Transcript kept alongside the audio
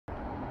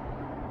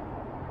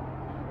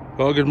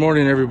Well, good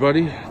morning,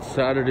 everybody. It's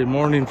Saturday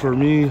morning for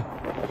me.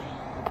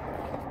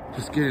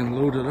 Just getting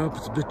loaded up.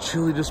 It's a bit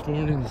chilly this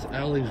morning. This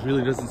alley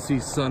really doesn't see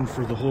sun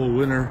for the whole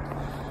winter.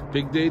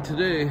 Big day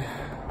today.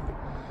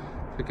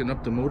 Picking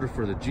up the motor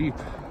for the Jeep.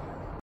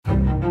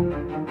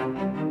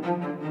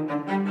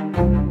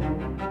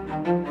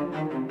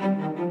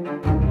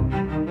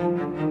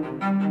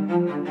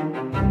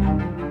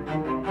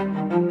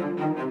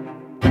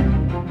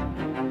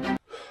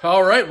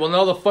 All right, well,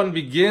 now the fun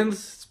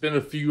begins. It's been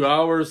a few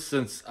hours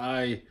since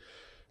I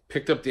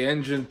picked up the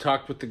engine,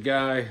 talked with the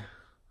guy,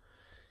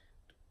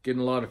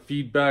 getting a lot of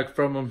feedback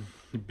from him.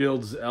 He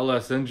builds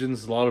LS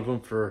engines, a lot of them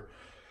for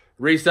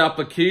race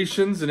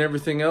applications, and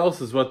everything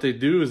else is what they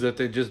do is that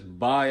they just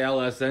buy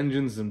LS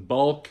engines in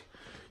bulk,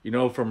 you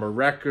know, from a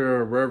wrecker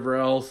or wherever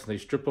else. And they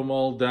strip them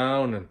all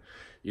down and,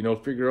 you know,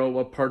 figure out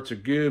what parts are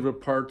good,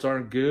 what parts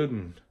aren't good,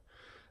 and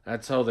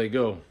that's how they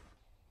go.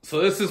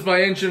 So this is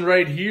my engine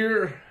right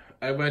here.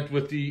 I went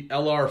with the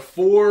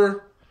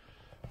LR4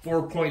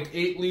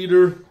 4.8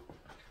 liter.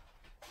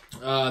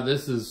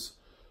 This is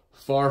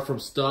far from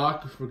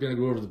stock. We're going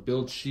to go over the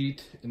build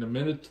sheet in a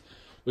minute,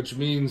 which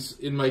means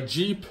in my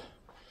Jeep,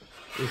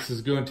 this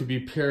is going to be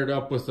paired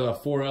up with a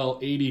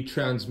 4L80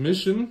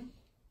 transmission,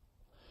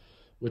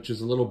 which is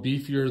a little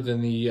beefier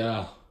than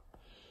the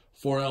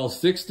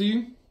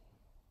 4L60.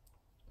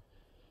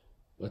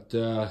 But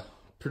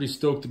pretty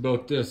stoked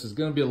about this. There's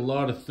going to be a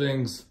lot of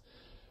things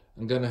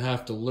I'm going to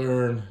have to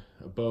learn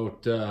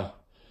about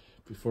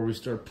before we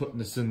start putting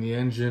this in the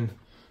engine.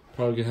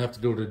 Probably going to have to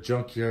go to the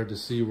junkyard to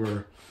see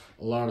where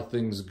a lot of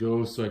things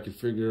go so I can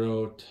figure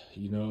out,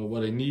 you know,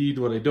 what I need,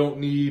 what I don't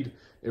need,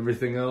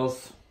 everything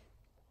else.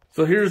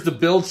 So here's the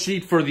build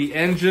sheet for the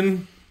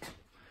engine.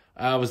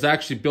 It was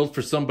actually built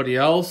for somebody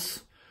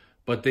else,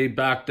 but they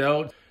backed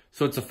out.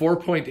 So it's a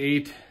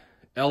 4.8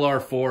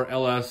 LR4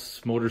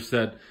 LS motor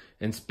set,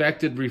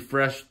 inspected,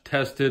 refreshed,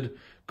 tested,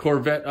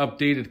 Corvette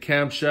updated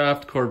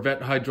camshaft,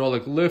 Corvette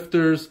hydraulic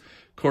lifters,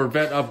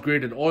 Corvette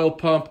upgraded oil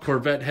pump,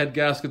 Corvette head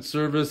gasket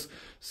service,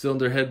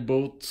 cylinder head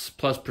bolts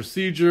plus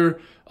procedure,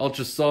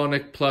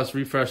 ultrasonic plus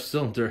refreshed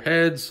cylinder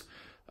heads,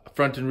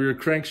 front and rear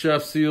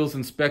crankshaft seals,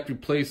 inspect,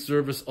 replace,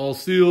 service all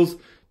seals,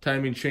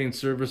 timing chain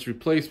service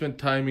replacement,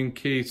 timing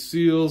case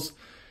seals,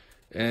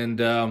 and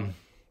the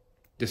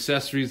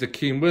accessories that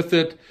came with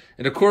it.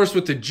 And of course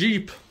with the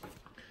Jeep,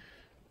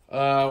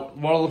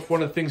 one of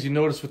the things you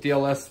notice with the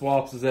LS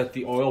swaps is that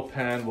the oil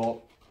pan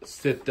will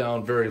sit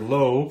down very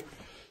low.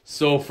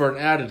 So for an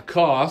added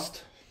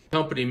cost, the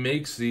company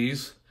makes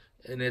these,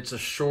 and it's a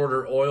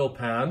shorter oil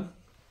pan.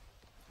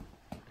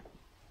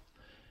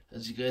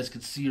 As you guys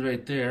can see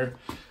right there,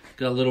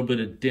 got a little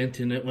bit of dent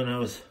in it when I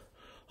was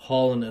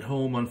hauling it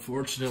home,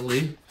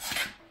 unfortunately.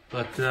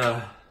 But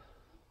I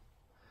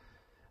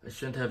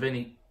shouldn't have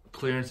any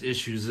clearance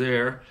issues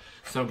there.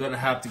 So I'm gonna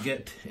have to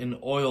get an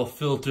oil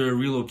filter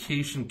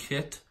relocation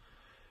kit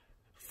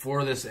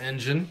for this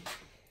engine.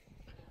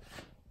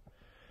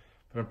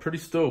 But I'm pretty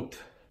stoked.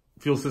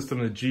 Fuel system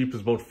in the Jeep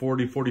is about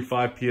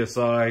 40-45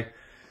 PSI.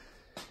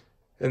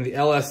 And the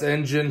LS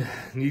engine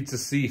needs to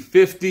see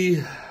 50.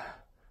 So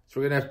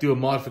we're gonna have to do a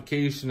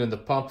modification in the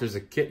pump. There's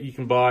a kit you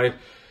can buy.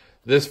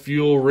 This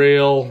fuel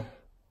rail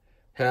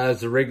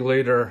has a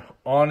regulator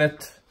on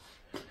it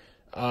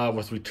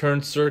with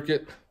return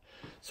circuit.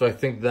 So I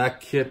think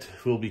that kit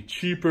will be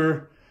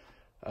cheaper.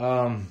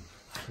 A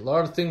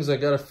lot of things I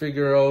gotta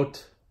figure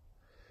out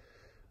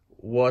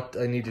what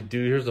I need to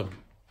do. Here's a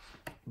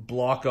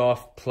block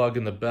off plug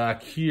in the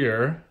back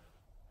here.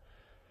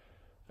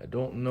 I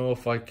don't know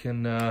if I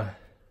can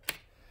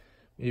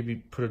maybe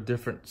put a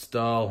different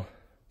style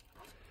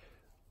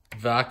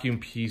vacuum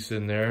piece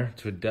in there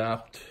to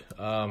adapt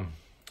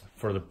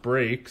for the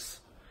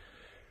brakes,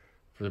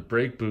 for the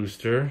brake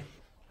booster.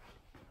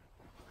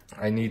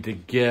 I need to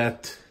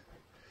get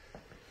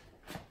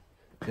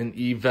an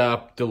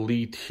evap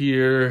delete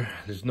here.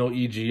 There's no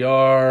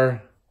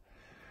EGR.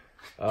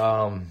 There's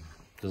a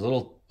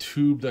little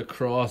tube that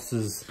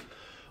crosses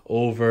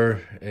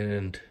over,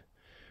 and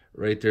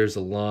right there's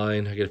a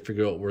line. I gotta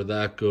figure out where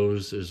that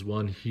goes. There's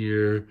one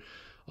here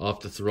off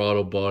the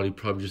throttle body,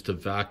 probably just a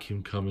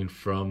vacuum coming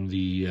from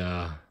the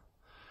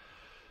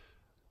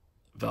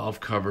valve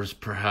covers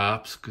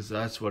perhaps, because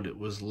that's what it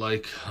was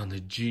like on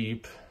the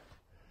Jeep.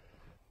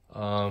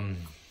 One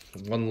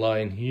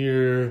line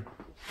here.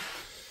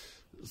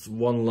 There's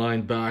one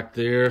line back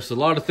there. So a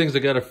lot of things I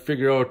got to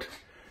figure out.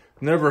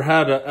 Never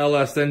had a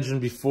LS engine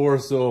before,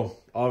 so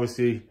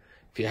obviously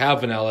if you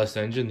have an LS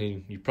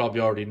engine, you probably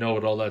already know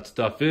what all that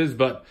stuff is,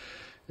 but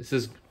this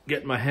is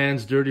getting my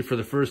hands dirty for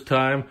the first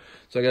time.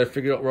 So I got to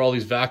figure out where all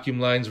these vacuum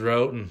lines are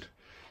out and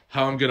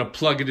how I'm going to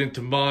plug it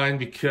into mine,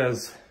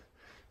 because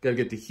got to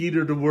get the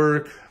heater to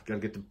work, got to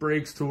get the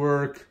brakes to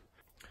work.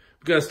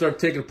 We got to start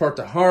taking apart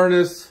the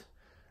harness,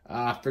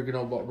 figuring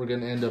out what we're going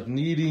to end up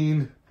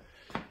needing.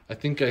 I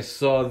think I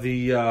saw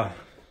the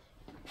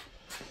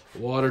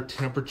water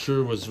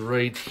temperature was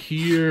right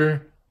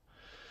here.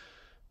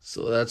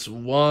 So that's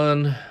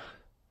one.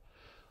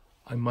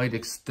 I might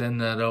extend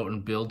that out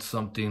and build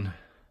something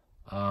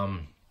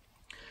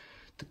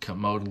to to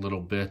come out a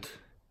little bit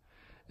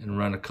and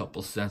run a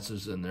couple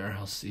sensors in there.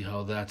 I'll see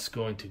how that's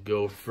going to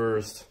go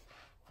first.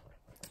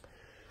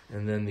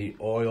 And then the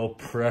oil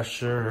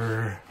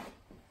pressure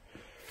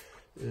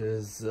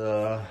is,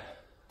 that's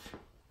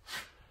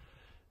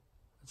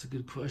a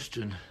good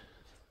question.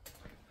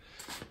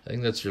 I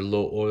think that's your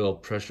low oil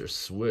pressure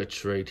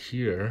switch right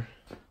here.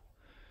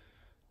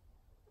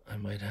 I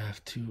might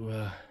have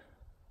to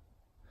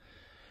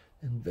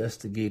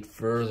investigate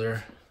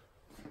further.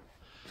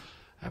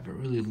 I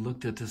haven't really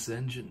looked at this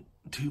engine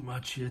too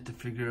much yet to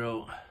figure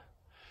out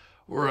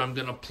where I'm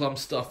gonna plumb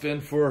stuff in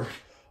for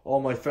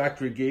all my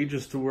factory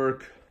gauges to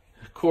work.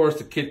 Of course,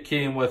 the kit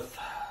came with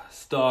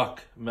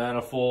stock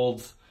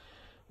manifolds,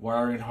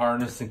 wiring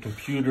harness and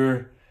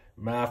computer,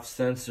 MAF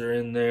sensor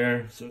in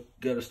there. So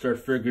gotta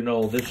start figuring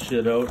all this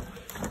shit out,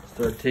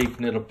 start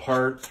taking it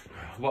apart,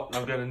 what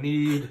I'm gonna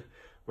need,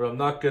 what I'm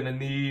not gonna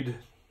need.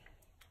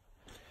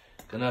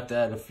 Gonna have to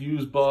add a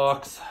fuse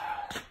box.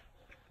 It's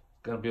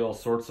gonna be all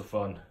sorts of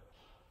fun.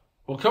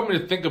 Well, coming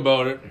to think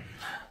about it,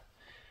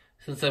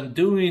 since I'm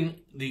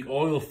doing the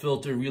oil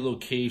filter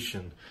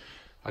relocation,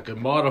 I could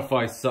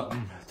modify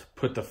something to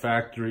put the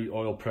factory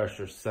oil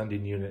pressure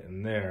sending unit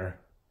in there.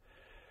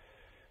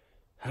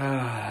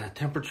 The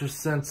temperature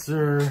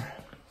sensor.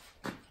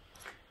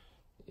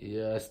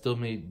 Yeah, I still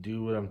may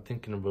do what I'm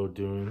thinking about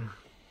doing.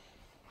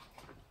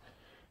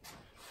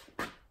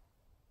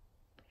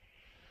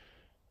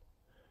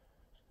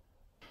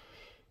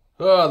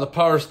 The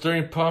power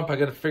steering pump, I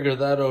gotta figure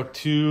that out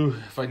too.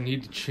 If I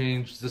need to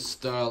change this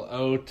style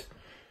out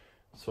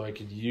so I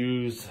could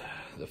use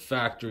the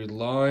factory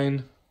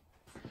line.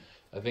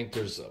 I think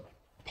there's a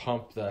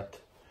pump that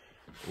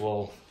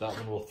one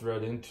will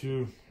thread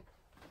into.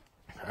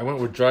 I went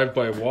with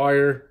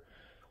drive-by-wire,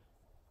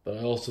 but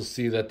I also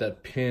see that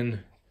that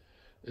pin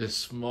is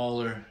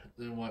smaller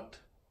than what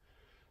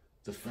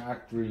the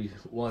factory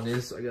one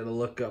is. So I gotta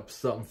look up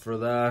something for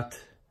that.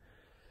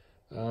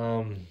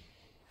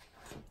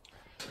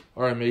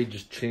 Or I may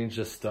just change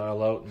this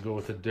style out and go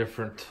with a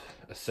different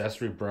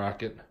accessory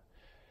bracket.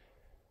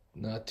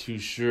 Not too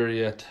sure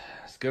yet.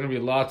 It's gonna be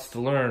lots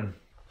to learn.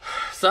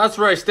 So that's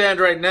where I stand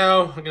right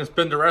now. I'm gonna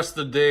spend the rest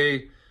of the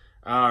day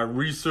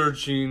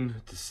researching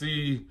to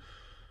see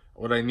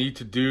what I need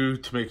to do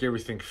to make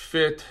everything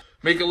fit.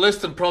 Make a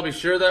list and probably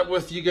share that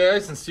with you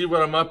guys and see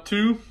what I'm up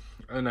to.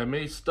 And I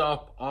may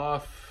stop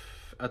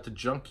off at the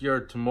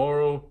junkyard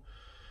tomorrow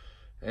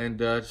and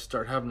just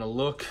start having a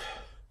look.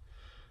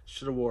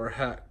 Should have wore a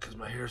hat because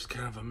my hair's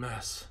kind of a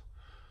mess.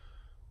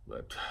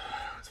 But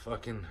it's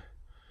fucking...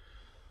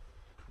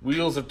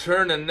 wheels are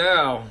turning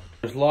now.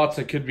 There's lots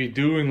I could be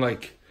doing,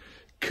 like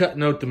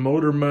cutting out the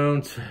motor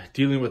mount,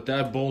 dealing with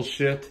that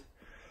bullshit.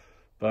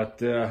 But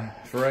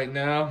for right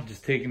now,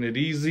 just taking it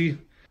easy.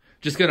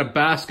 Just gonna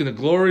bask in the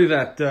glory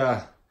that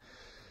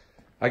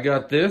I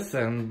got this,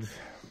 and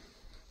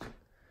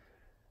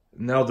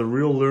now the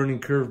real learning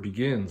curve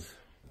begins.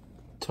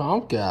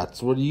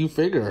 Tomcats, what do you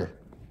figure?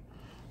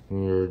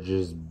 You're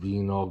just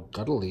being all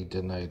cuddly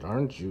tonight,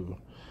 aren't you?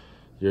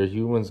 Your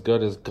human's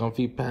got his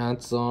comfy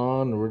pants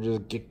on, we're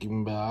just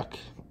kicking back.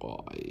 Oh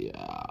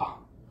yeah.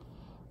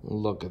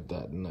 Look at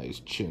that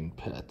nice chin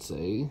pets,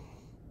 eh?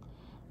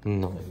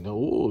 No,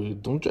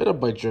 don't try to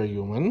bite your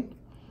human.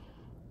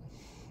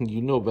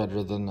 You know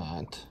better than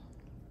that.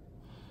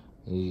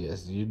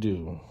 Yes, you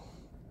do.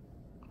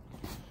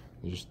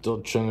 You're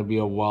still trying to be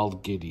a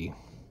wild kitty.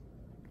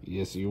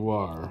 Yes, you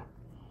are.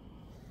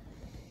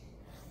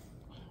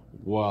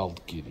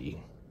 Wild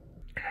kitty.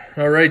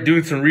 Alright,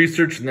 doing some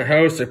research in the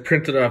house. I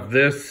printed off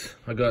this.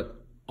 I got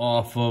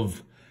off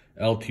of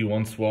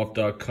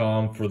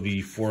LT1swap.com for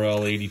the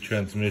 4L80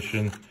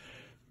 transmission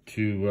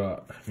to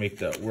make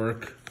that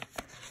work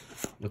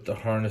with the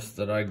harness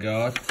that I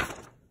got.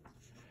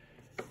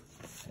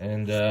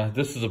 And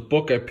this is a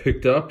book I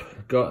picked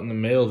up, got in the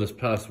mail this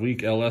past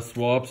week, LS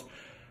Swaps.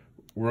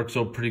 Works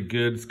out pretty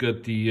good. It's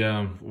got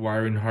the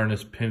wiring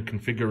harness pin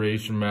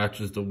configuration,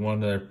 matches the one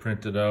that I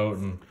printed out,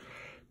 and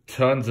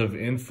tons of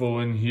info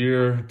in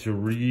here to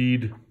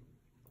read.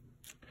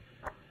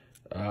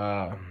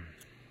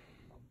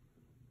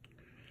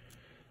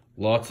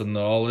 Lots of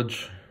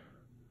knowledge.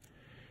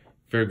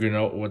 Figuring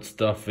out what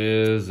stuff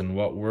is and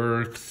what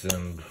works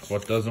and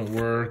what doesn't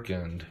work.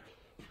 And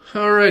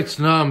alright,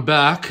 so now I'm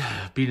back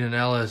being an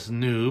LS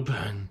noob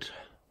and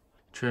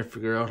trying to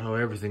figure out how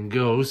everything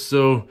goes.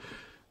 So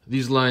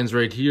these lines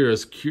right here I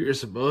was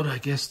curious about. I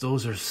guess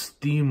those are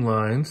steam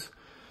lines.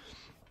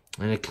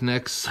 And it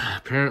connects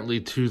apparently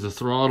to the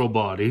throttle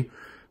body.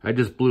 I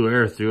just blew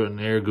air through it,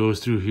 and air goes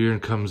through here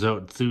and comes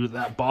out through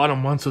that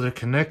bottom one, so they're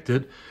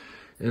connected.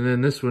 And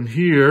then this one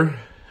here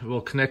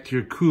will connect to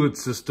your coolant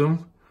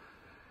system.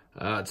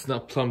 It's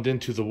not plumbed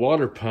into the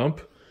water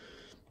pump,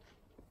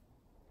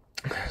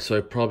 so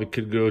I probably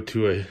could go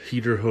to a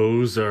heater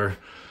hose or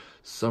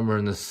somewhere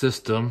in the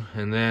system.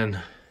 And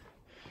then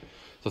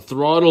the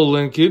throttle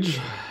linkage,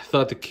 I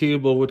thought the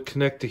cable would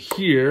connect to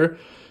here,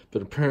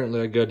 but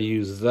apparently I got to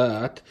use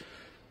that.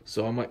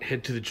 So I might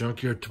head to the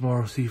junkyard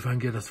tomorrow, see if I can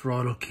get a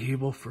throttle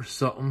cable for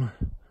something.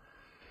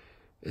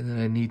 And then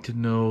I need to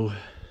know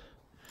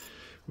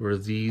where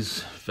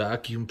these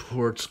vacuum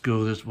ports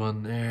go. There's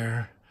one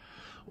there,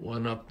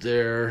 one up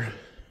there,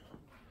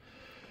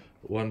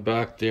 one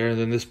back there, and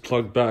then this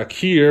plug back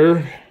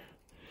here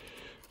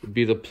would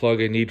be the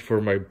plug I need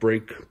for my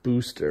brake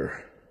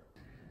booster.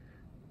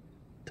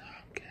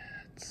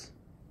 Tomcats.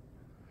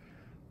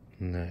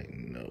 I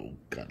know,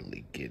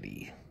 cuddly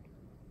kitty.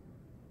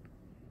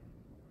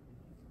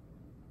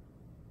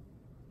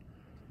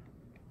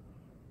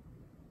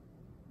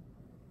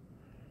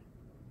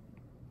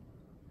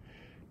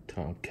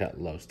 Tomcat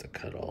loves to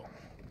cuddle.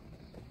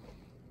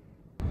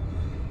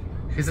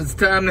 Guess it's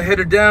time to head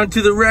her down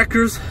to the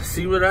wreckers,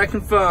 see what I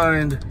can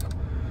find.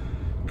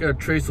 Gotta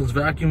trace those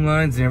vacuum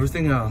lines and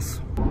everything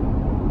else.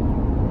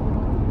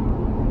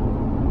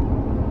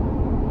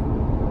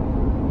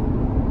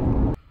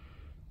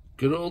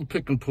 Good old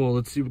pick and pull.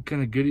 Let's see what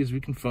kind of goodies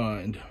we can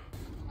find.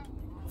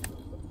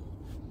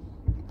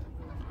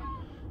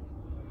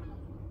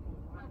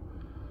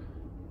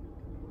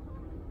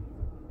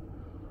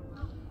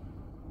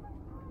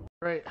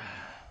 Right.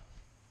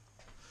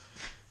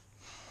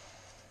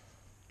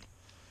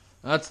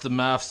 That's the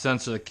MAF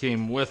sensor that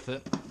came with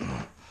it.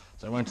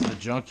 So I went to the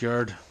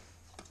junkyard,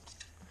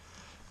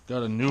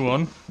 got a new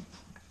one,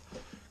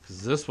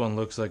 because this one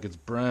looks like it's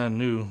brand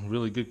new,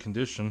 really good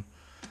condition.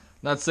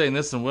 Not saying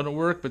this one wouldn't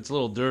work, but it's a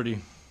little dirty.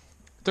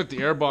 I took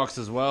the air box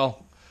as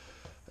well.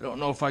 I don't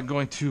know if I'm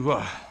going to,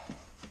 I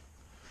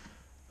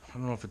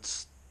don't know if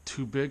it's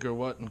too big or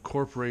what,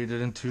 incorporate it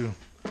into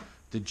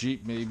the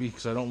Jeep maybe,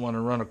 because I don't want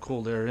to run a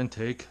cold air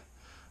intake,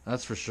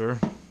 that's for sure.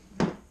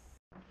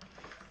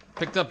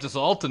 Picked up this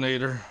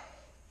alternator.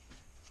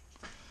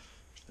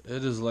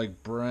 It is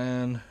like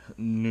brand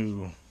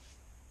new.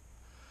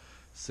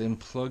 Same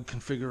plug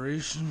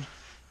configuration.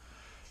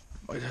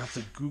 Might have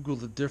to Google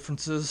the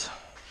differences.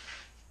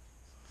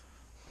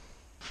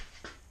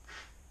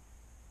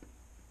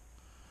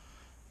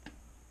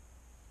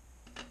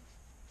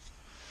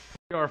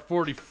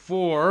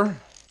 R44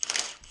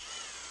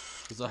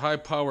 is a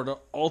high-powered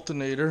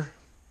alternator.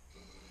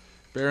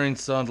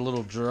 Bearings sound a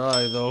little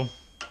dry though.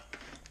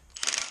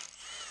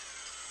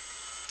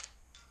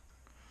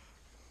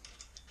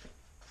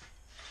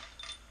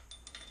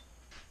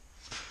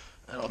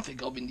 I don't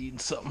think I'll be needing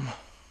something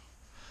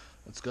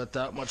that's got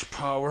that much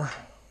power.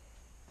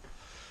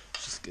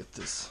 Let's just get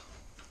this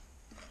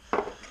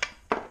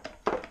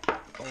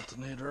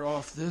alternator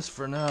off this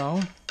for now.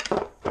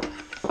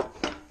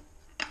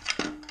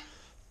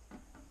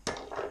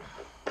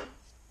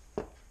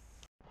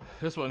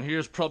 This one here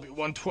is probably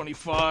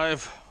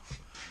 125,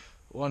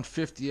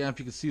 150 amp.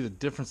 You can see the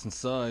difference in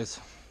size.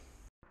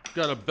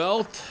 Got a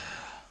belt,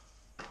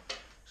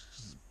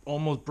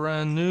 almost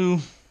brand new.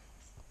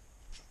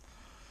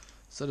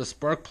 Set of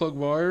spark plug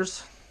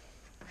wires.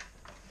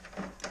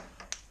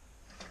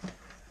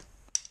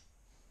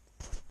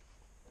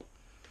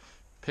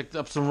 Picked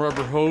up some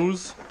rubber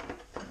hose.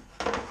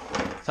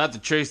 Had to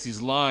trace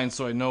these lines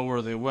so I know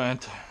where they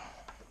went.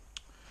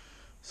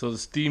 So the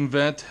steam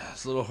vent,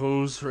 this little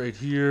hose right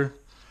here,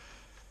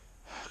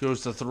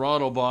 goes to the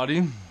throttle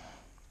body.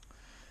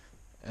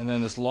 And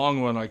then this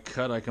long one I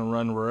cut, I can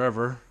run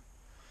wherever.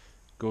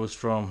 Goes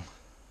from,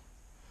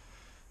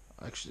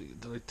 actually,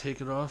 did I take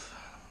it off?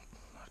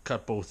 I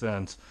cut both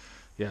ends.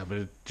 Yeah, but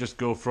it just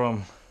go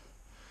from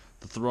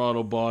the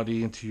throttle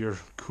body into your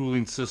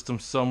cooling system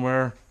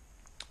somewhere.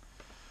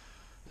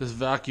 This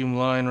vacuum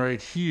line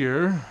right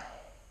here,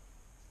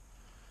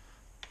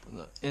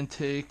 the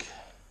intake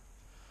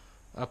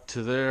up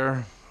to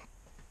there,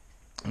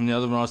 and the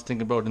other one I was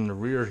thinking about in the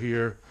rear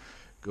here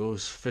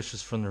goes,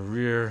 fishes from the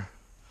rear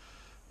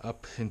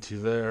up into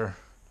there.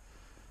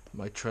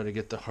 Might try to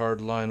get the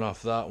hard line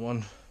off that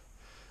one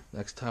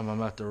next time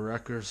I'm at the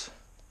wreckers.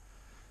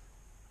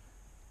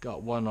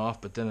 Got one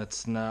off, but then it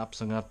snaps.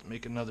 I'm gonna have to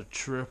make another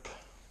trip.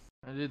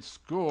 I did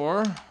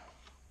score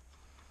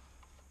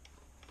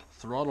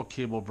throttle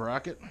cable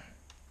bracket.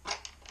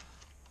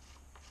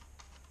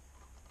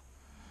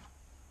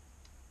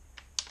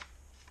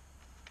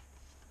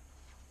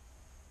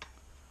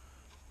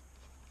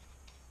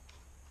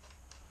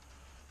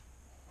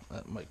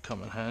 That might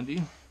come in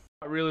handy.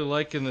 Not really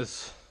liking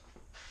this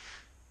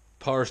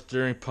power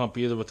steering pump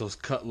either with those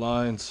cut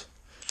lines.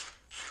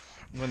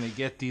 When they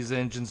get these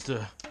engines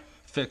to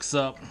fix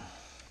up,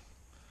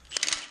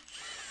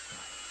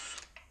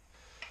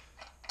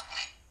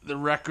 the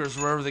wreckers,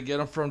 wherever they get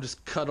them from,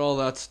 just cut all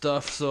that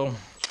stuff. So I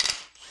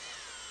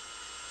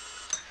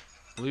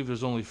believe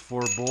there's only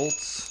 4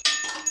 bolts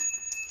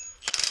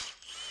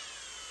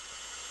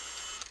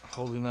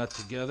holding that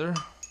together.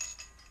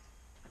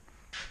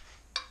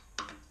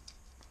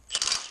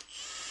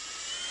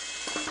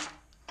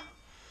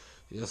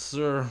 Yes,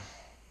 sir.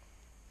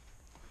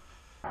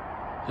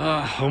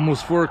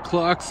 Almost 4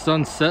 o'clock,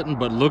 sun setting,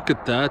 but look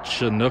at that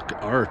Chinook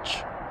arch.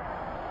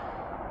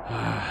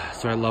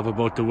 That's what I love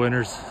about the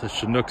winters. The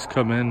Chinooks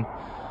come in,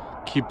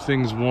 keep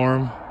things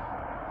warm.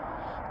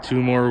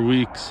 2 more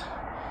weeks,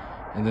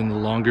 and then the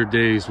longer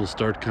days will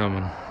start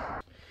coming.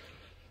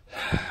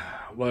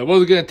 Well, I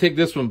wasn't gonna take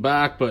this one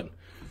back, but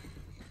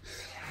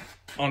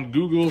on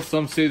Google,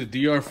 some say the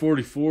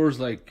DR44 is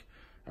like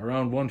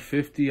around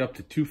 150 up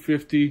to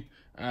 250.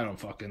 I don't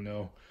fucking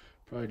know.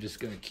 Probably just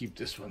gonna keep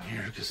this one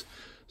here because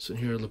this one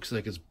here looks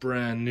like it's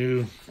brand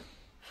new.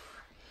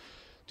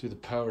 Do the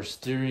power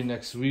steering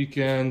next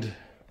weekend.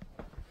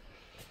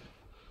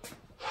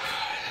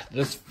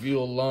 This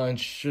fuel line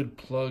should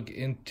plug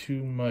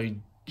into my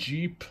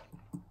Jeep.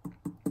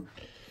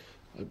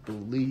 I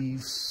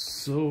believe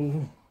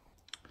so.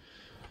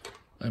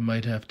 I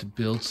might have to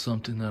build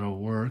something that'll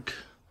work.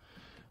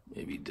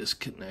 Maybe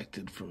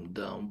disconnected from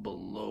down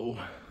below.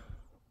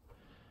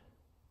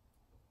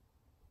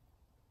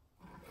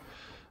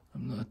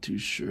 I'm not too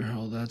sure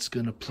how that's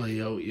gonna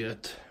play out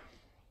yet.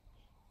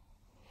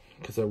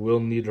 Because I will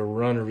need to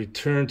run a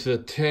return to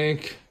the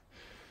tank.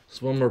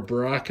 There's one more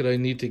bracket I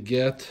need to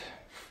get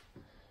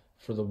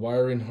for the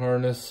wiring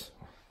harness.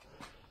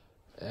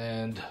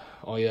 And,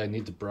 oh yeah, I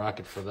need the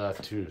bracket for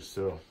that too.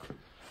 So,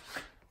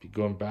 be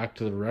going back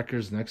to the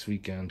wreckers next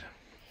weekend.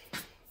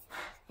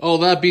 Oh,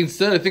 that being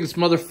said, I think it's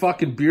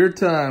motherfucking beer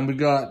time. We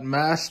got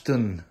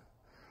Mashton.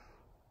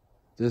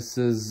 This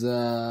is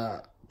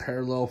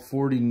Parallel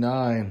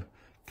 49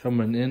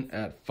 coming in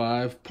at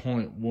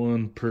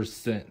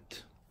 5.1%.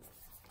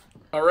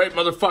 All right,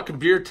 motherfucking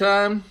beer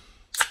time.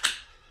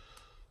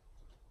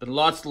 Been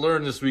lots to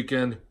learn this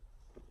weekend.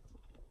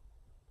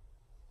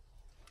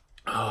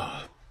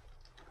 I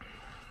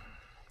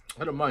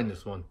don't mind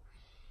this one.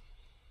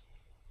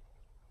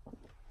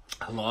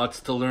 Lots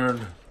to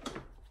learn.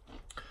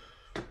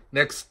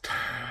 Next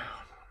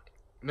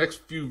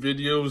few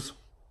videos,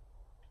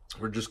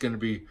 we're just going to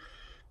be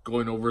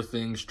going over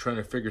things, trying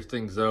to figure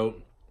things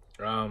out.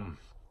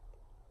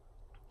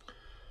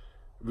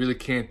 Really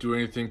can't do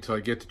anything till I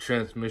get the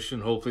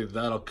transmission. Hopefully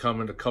that'll come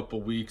in a couple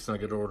weeks and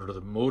I get to order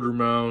the motor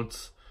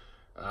mounts,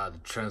 the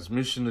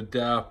transmission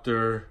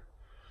adapter,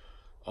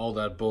 all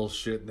that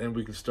bullshit. Then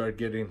we can start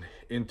getting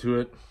into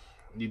it.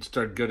 Need to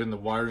start gutting the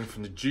wiring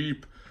from the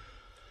Jeep.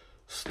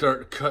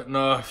 Start cutting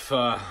off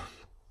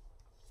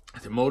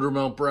the motor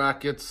mount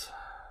brackets.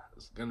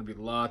 There's gonna be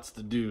lots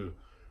to do.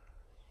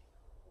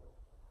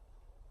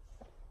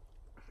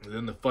 And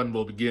then the fun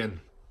will begin.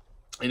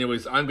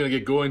 Anyways, I'm gonna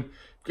get going.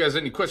 If you guys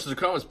have any questions or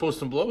comments, post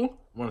them below.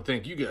 I want to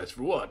thank you guys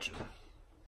for watching.